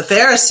example with the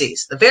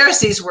Pharisees. The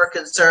Pharisees were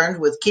concerned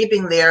with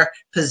keeping their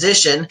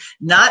position,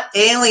 not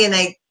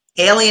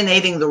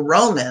alienating the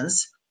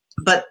Romans,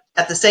 but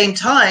at the same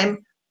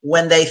time,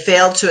 when they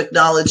failed to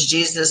acknowledge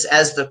Jesus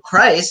as the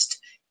Christ,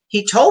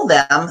 he told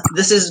them,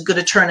 this is going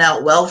to turn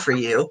out well for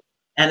you.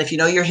 And if you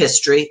know your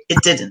history, it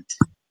didn't.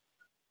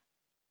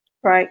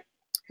 Right.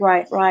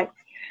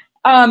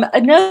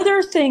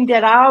 Another thing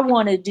that I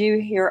want to do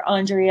here,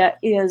 Andrea,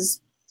 is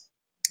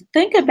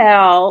think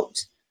about,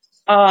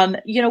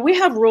 we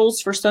have rules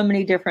for so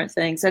many different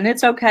things. And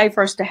it's okay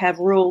for us to have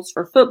rules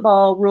for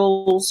football,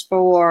 rules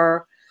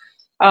for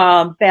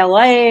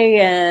ballet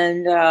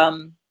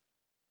and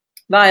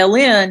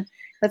violin.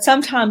 But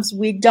sometimes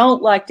we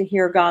don't like to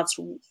hear God's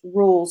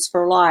rules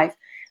for life.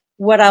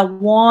 What I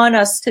want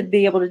us to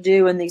be able to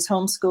do in these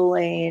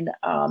homeschooling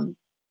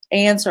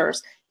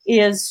answers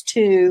is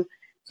to,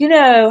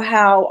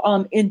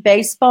 how in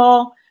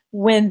baseball,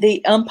 when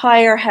the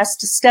umpire has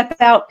to step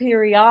out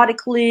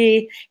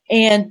periodically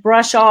and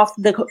brush off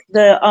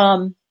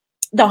the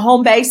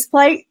home base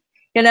plate,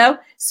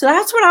 so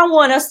that's what I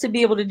want us to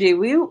be able to do.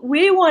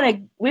 We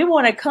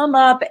want to come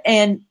up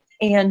and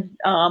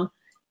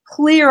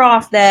clear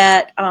off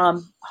that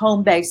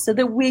home base so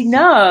that we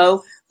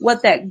know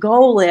what that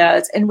goal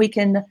is, and we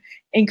can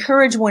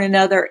encourage one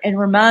another and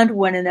remind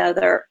one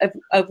another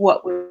of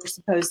what we're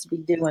supposed to be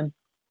doing.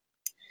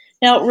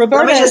 Now,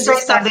 Roberta, let me just say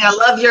something.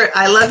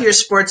 I love your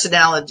sports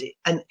analogy.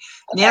 And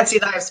Nancy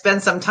and I have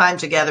spent some time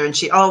together, and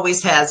she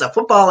always has a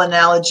football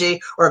analogy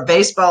or a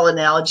baseball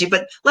analogy.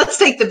 But let's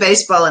take the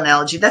baseball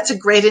analogy. That's a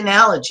great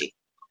analogy.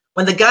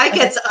 When the guy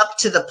gets up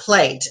to the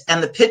plate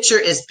and the pitcher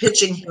is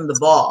pitching him the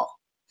ball,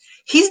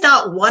 he's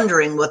not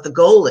wondering what the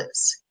goal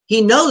is.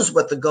 He knows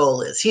what the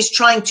goal is. He's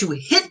trying to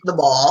hit the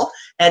ball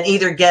and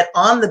either get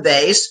on the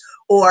base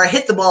or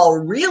hit the ball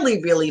really,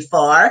 really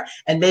far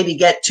and maybe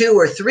get 2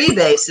 or 3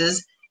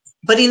 bases,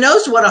 but he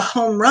knows what a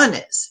home run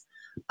is.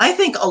 I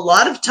think a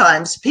lot of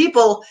times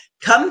people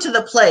come to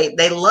the plate.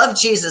 They love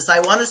Jesus.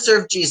 I want to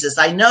serve Jesus.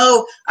 I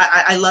know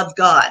I love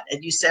God.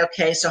 And you say,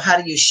 okay, so how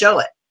do you show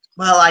it?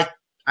 Well,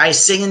 I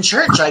sing in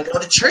church. I go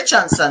to church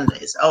on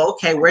Sundays. Oh,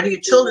 okay. Where do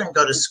your children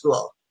go to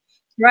school?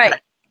 Right.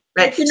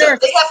 So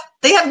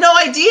they have no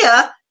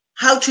idea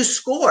how to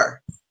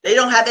score. They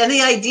don't have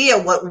any idea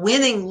what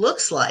winning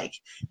looks like.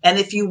 And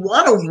if you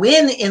want to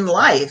win in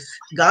life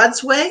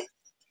God's way,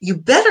 you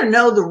better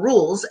know the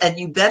rules, and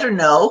you better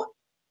know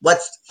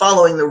what's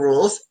following the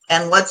rules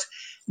and what's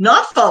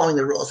not following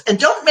the rules. And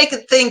don't make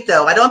it think,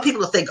 though, I don't want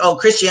people to think, oh,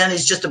 Christianity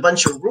is just a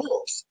bunch of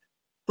rules.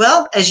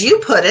 Well, as you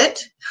put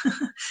it,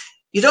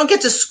 you don't get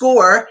to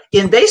score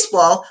in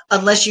baseball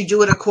unless you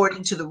do it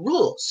according to the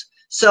rules.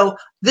 So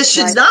this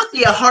should not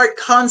be a hard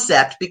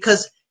concept,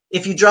 because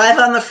if you drive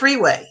on the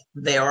freeway,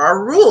 there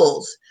are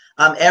rules.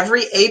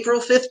 Every April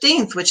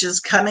 15th, which is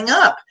coming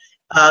up,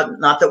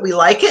 not that we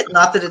like it,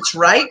 not that it's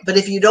right, but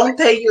if you don't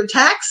pay your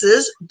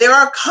taxes, there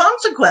are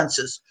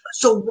consequences.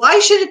 So why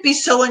should it be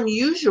so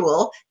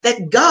unusual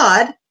that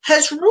God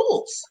has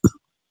rules?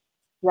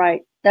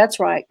 Right. That's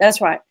right.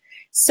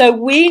 So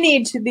we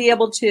need to be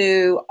able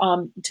to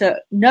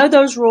know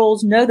those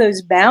rules, know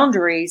those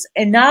boundaries,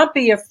 and not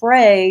be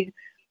afraid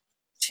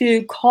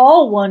to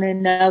call one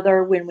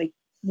another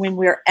when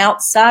we're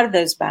outside of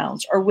those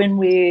bounds, or when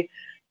we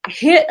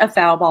hit a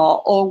foul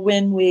ball, or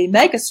when we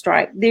make a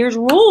strike. There's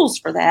rules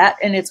for that,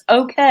 and it's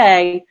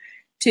okay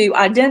to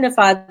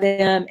identify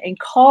them and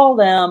call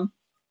them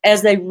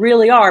as they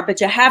really are, but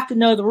you have to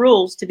know the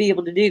rules to be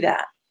able to do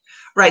that.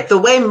 Right. The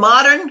way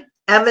modern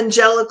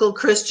evangelical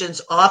Christians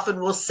often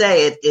will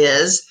say it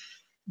is,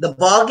 the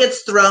ball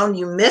gets thrown,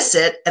 you miss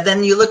it, and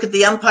then you look at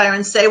the umpire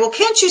and say, well,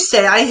 can't you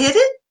say I hit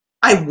it?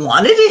 I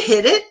wanted to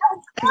hit it.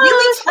 I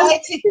really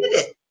tried to hit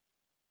it.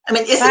 I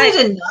mean, isn't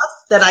it enough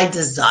that I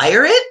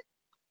desire it?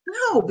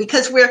 No,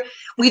 because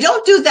we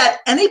don't do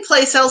that any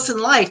place else in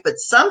life, but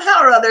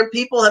somehow or other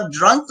people have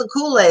drunk the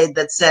Kool-Aid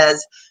that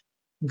says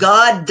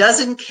God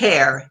doesn't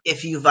care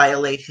if you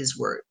violate his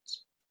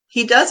words.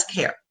 He does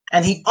care.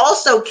 And he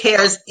also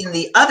cares in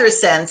the other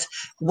sense,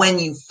 when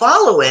you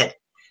follow it,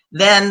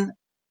 then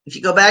if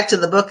you go back to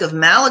the book of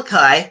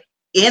Malachi,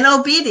 in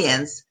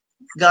obedience,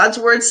 God's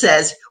word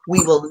says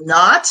we will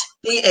not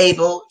be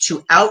able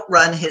to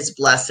outrun his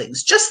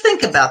blessings. Just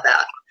think about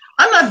that.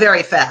 I'm not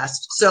very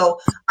fast. So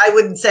I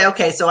wouldn't say,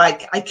 okay, so I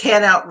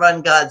can't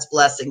outrun God's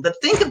blessing. But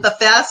think of the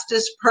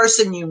fastest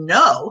person you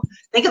know.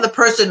 Think of the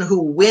person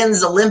who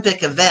wins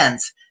Olympic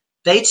events.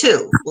 They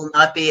too will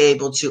not be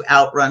able to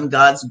outrun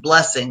God's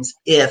blessings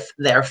if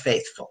they're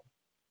faithful.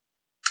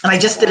 And I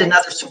just did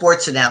another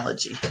sports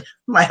analogy.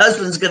 My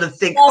husband's going to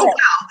think, oh,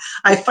 wow,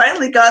 I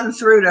finally gotten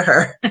through to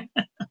her.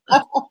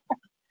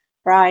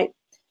 Right.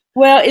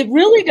 Well, it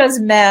really does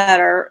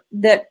matter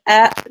that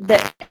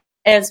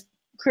as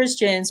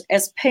Christians,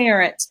 as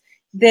parents,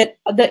 that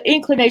the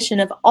inclination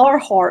of our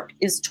heart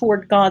is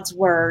toward God's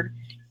word.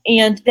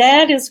 And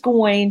that is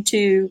going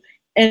to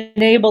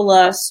enable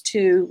us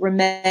to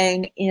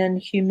remain in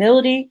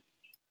humility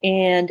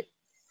and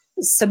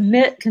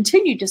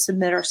continue to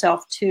submit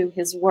ourselves to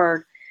his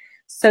word,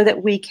 so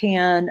that we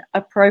can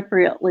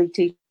appropriately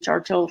teach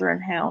our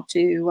children how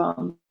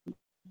to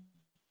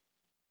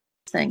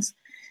things.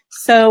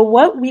 So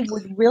what we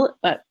would really,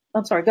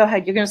 I'm sorry, go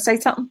ahead. You're going to say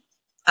something?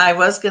 I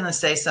was going to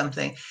say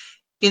something.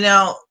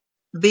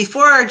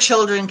 Before our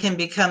children can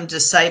become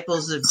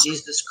disciples of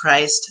Jesus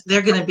Christ,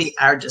 they're going to be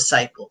our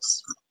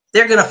disciples.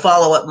 They're going to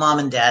follow what mom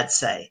and dad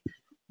say.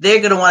 They're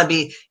going to want to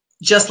be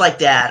just like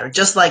dad or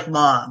just like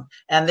mom.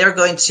 And they're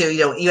going to,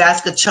 you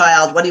ask a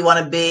child, what do you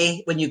want to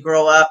be when you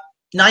grow up?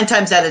 9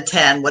 times out of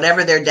 10,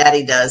 whatever their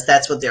daddy does,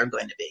 that's what they're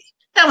going to be.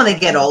 Now, when they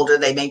get older,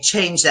 they may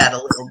change that a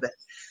little bit.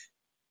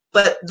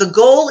 But the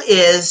goal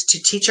is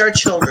to teach our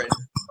children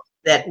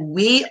that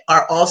we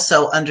are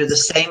also under the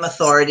same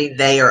authority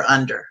they are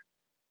under.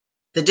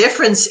 The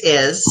difference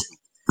is,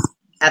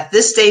 at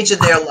this stage of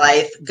their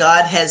life,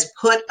 God has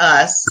put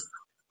us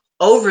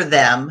over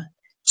them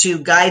to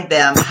guide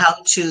them how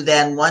to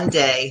then one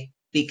day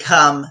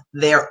become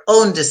their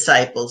own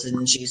disciples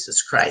in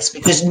Jesus Christ.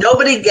 Because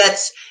nobody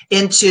gets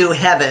into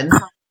heaven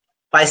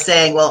by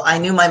saying, well, I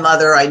knew my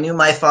mother, I knew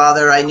my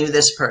father, I knew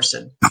this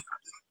person.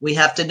 We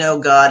have to know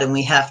God, and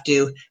we have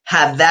to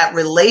have that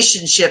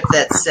relationship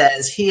that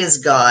says he is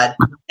God,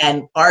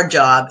 and our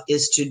job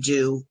is to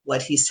do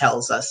what he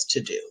tells us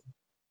to do.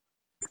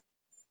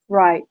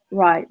 Right.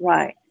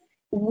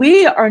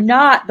 We are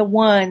not the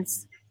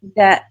ones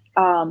that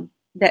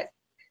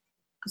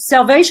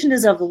salvation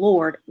is of the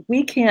Lord.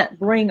 We can't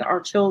bring our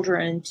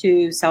children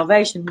to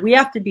salvation. We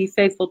have to be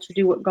faithful to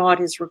do what God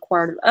has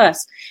required of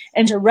us,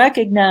 and to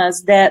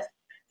recognize that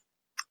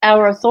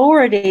our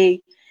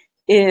authority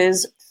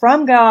is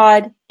from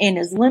God and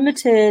is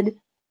limited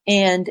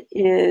and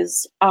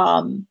is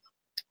our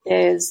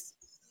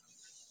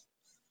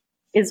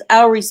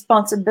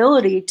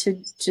responsibility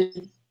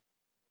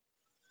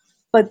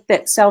but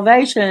that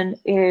salvation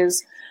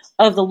is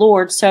of the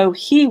Lord, so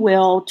he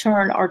will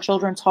turn our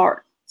children's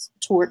hearts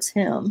towards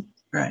him.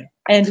 Right.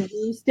 And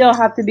we still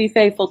have to be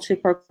faithful to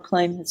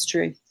proclaim his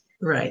truth.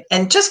 Right.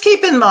 And just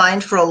keep in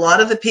mind, for a lot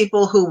of the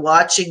people who are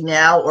watching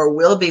now or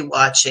will be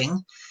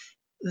watching,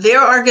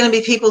 there are going to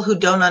be people who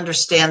don't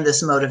understand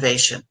this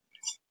motivation.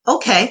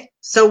 Okay,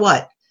 so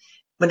what?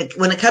 When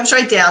it comes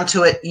right down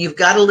to it, you've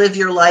got to live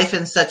your life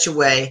in such a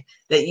way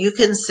that you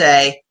can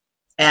say,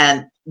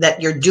 and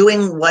that you're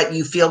doing what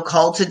you feel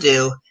called to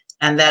do,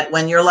 and that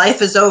when your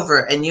life is over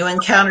and you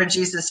encounter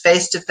Jesus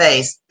face to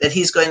face, that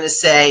he's going to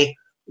say,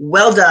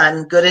 well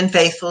done, good and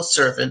faithful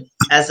servant,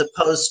 as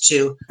opposed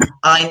to,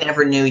 I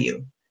never knew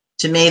you.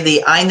 To me,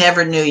 the I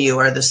never knew you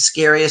are the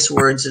scariest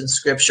words in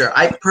Scripture.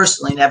 I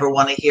personally never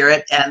want to hear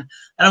it, and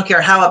I don't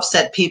care how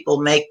upset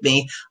people make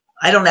me.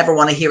 I don't ever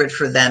want to hear it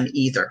for them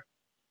either.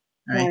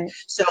 Right?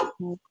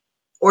 So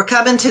we're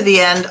coming to the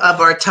end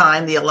of our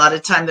time, the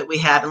allotted time that we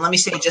have. And let me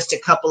say just a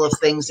couple of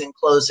things in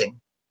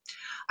closing.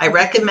 I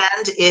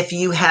recommend, if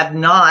you have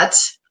not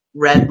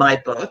read my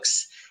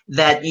books,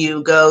 that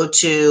you go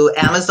to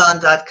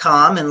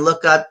Amazon.com and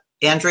look up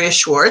Andrea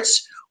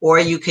Schwartz, or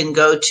you can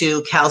go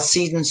to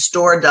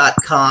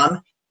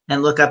CalcedonStore.com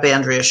and look up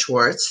Andrea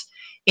Schwartz.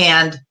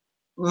 And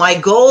my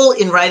goal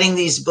in writing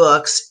these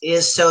books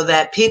is so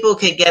that people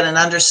can get an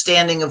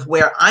understanding of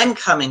where I'm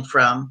coming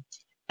from,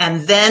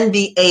 and then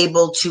be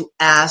able to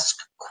ask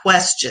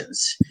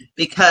questions,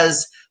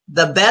 because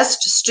the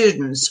best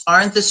students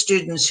aren't the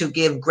students who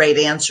give great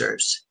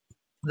answers.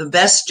 The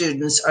best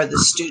students are the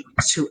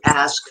students who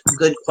ask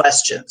good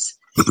questions.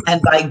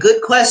 And by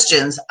good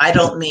questions, I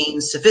don't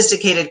mean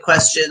sophisticated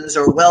questions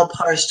or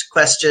well-parsed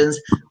questions.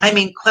 I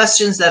mean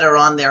questions that are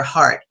on their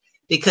heart,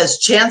 because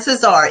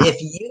chances are, if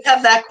you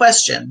have that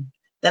question,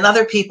 then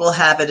other people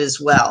have it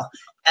as well.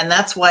 And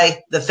that's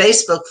why the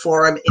Facebook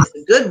forum is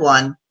a good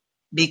one,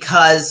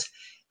 because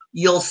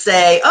you'll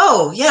say,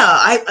 oh,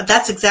 yeah,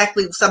 that's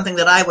exactly something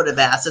that I would have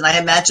asked. And I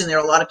imagine there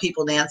are a lot of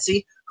people,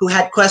 Nancy, who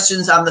had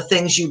questions on the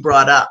things you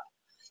brought up.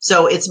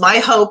 So it's my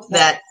hope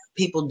that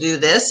people do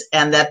this,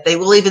 and that they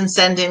will even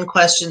send in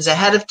questions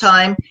ahead of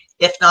time,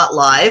 if not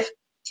live.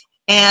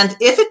 And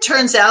if it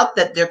turns out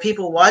that there are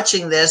people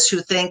watching this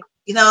who think,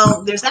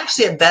 there's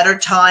actually a better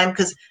time,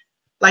 because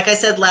like I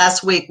said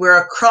last week,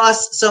 we're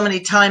across so many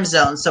time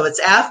zones. So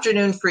it's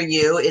afternoon for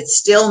you. It's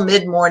still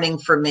mid-morning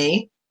for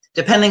me,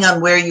 depending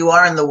on where you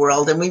are in the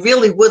world. And we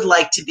really would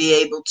like to be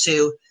able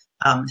to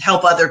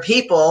help other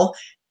people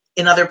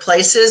in other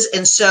places.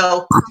 And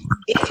so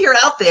if you're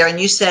out there and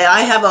you say,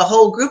 I have a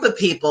whole group of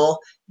people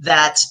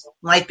that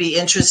might be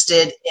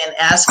interested in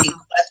asking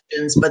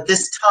questions, but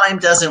this time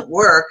doesn't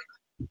work,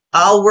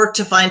 I'll work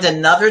to find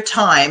another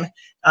time,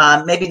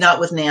 maybe not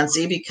with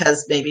Nancy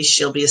because maybe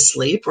she'll be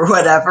asleep or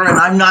whatever. And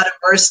I'm not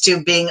averse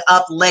to being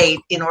up late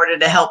in order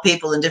to help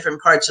people in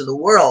different parts of the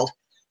world.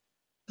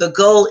 The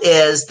goal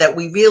is that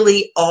we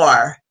really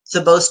are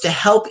supposed to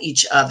help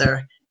each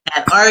other,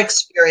 and our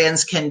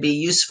experience can be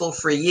useful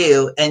for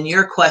you and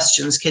your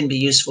questions can be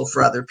useful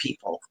for other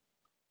people.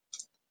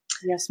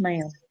 Yes,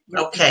 ma'am.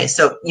 Okay,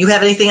 so you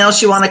have anything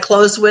else you want to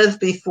close with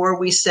before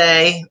we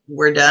say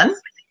we're done?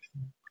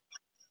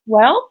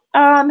 Well,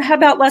 how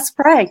about let's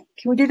pray?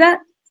 Can we do that?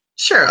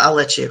 Sure, I'll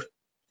let you.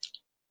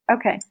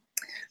 Okay.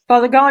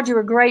 Father God, you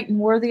are great and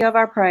worthy of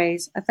our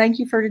praise. I thank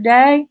you for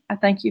today. I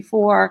thank you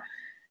for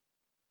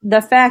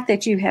the fact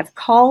that you have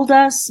called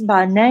us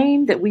by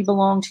name, that we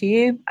belong to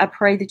you. I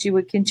pray that you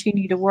would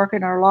continue to work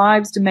in our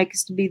lives to make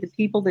us to be the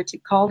people that you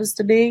called us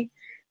to be,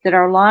 that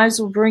our lives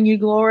will bring you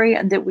glory,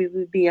 and that we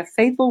would be a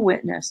faithful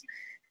witness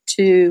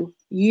to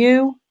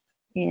you.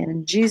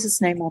 In Jesus'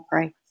 name I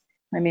pray.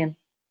 Amen.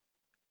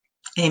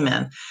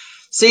 Amen.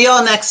 See you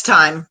all next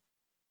time.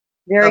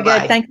 Very Bye-bye.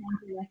 good. Thank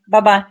you.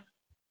 Bye-bye.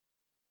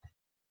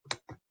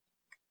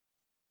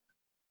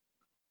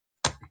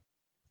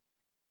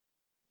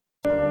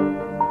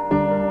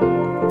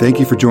 Thank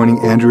you for joining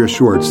Andrea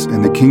Schwartz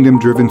and the Kingdom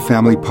Driven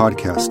Family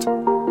Podcast,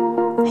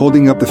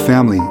 holding up the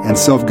family and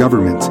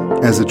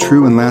self-government as a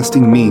true and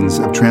lasting means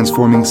of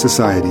transforming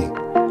society.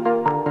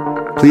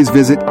 Please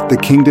visit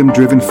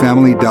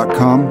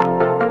thekingdomdrivenfamily.com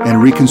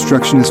and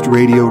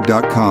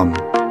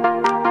reconstructionistradio.com.